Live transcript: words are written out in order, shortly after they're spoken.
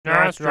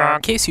SNESdrunk.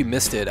 In case you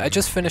missed it, I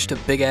just finished a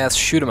big-ass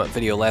shoot-'em-up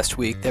video last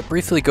week that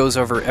briefly goes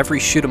over every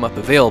shoot-'em-up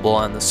available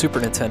on the Super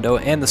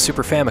Nintendo and the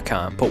Super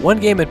Famicom, but one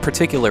game in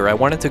particular I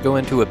wanted to go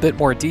into a bit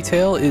more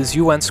detail is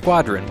UN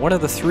Squadron, one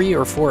of the 3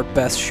 or 4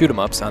 best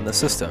shoot-'em-ups on the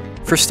system.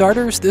 For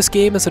starters, this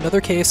game is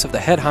another case of the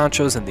head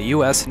honchos in the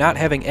US not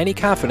having any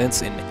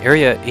confidence in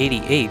Area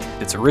 88,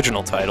 its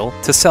original title,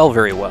 to sell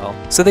very well,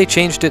 so they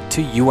changed it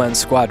to UN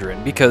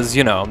Squadron because,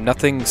 you know,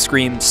 nothing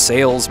screams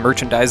sales,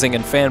 merchandising,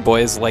 and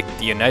fanboys like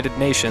the United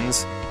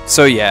Nations.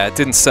 So yeah, it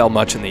didn't sell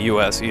much in the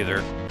US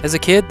either. As a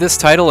kid, this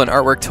title and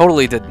artwork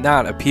totally did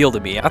not appeal to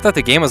me. I thought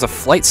the game was a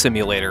flight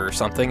simulator or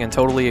something and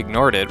totally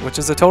ignored it, which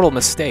is a total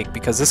mistake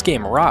because this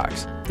game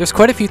rocks. There's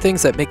quite a few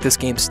things that make this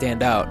game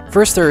stand out.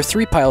 First, there are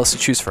 3 pilots to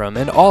choose from,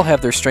 and all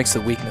have their strengths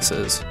and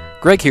weaknesses.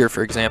 Greg here,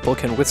 for example,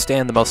 can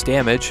withstand the most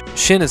damage,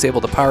 Shin is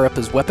able to power up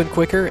his weapon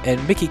quicker,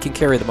 and Mickey can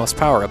carry the most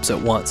power-ups at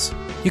once.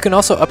 You can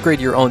also upgrade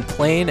your own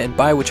plane and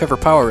buy whichever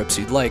power-ups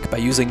you'd like by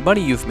using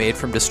money you've made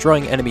from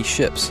destroying enemy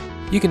ships.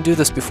 You can do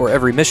this before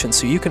every mission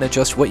so you can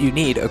adjust what you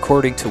need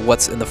according to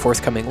what's in the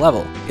forthcoming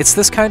level. It's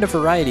this kind of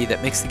variety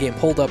that makes the game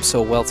hold up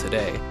so well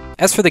today.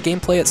 As for the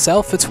gameplay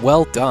itself, it's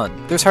well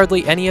done. There's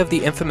hardly any of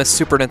the infamous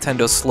Super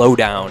Nintendo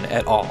slowdown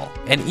at all,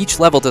 and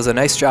each level does a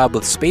nice job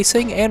with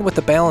spacing and with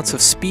the balance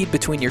of speed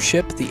between your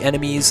ship, the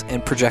enemies,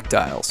 and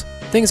projectiles.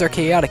 Things are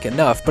chaotic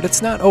enough, but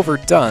it's not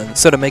overdone,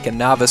 so to make a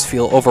novice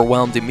feel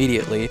overwhelmed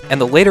immediately,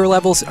 and the later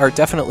levels are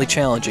definitely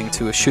challenging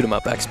to a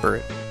shoot-'em-up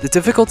expert. The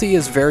difficulty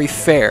is very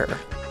fair.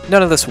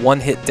 None of this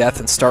one-hit death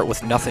and start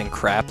with nothing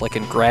crap like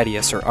in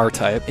Gradius or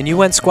R-Type. In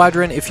UN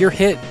Squadron, if you're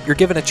hit, you're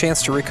given a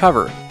chance to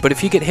recover, but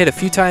if you get hit a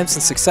few times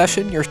in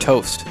succession, you're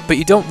toast. But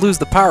you don't lose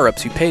the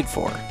power-ups you paid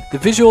for. The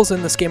visuals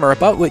in this game are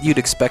about what you'd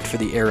expect for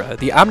the era.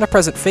 The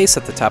omnipresent face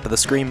at the top of the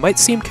screen might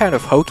seem kind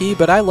of hokey,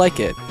 but I like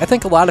it. I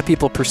think a lot of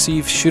people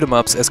perceive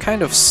shoot-'em-ups as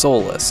kind of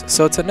soulless,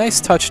 so it's a nice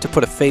touch to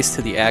put a face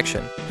to the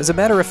action. As a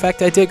matter of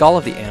fact, I dig all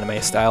of the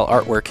anime-style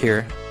artwork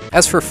here.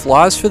 As for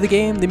flaws for the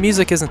game, the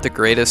music isn't the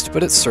greatest,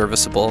 but it's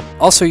serviceable.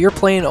 Also, your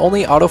plane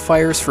only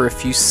auto-fires for a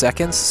few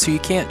seconds, so you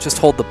can't just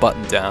hold the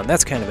button down.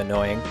 That's kind of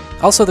annoying.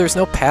 Also, there's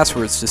no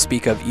passwords to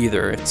speak of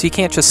either, so you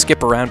can't just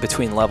skip around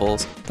between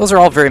levels. Those are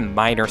all very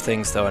minor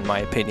things though, in my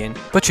opinion.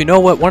 But you know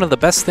what one of the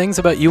best things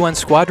about UN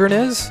Squadron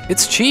is?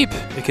 It's cheap!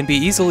 It can be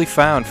easily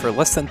found for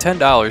less than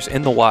 $10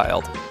 in the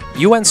wild.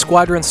 UN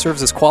Squadron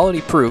serves as quality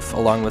proof,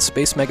 along with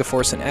Space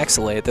Megaforce and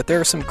Axelade, that there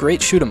are some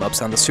great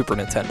shoot-'em-ups on the Super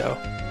Nintendo.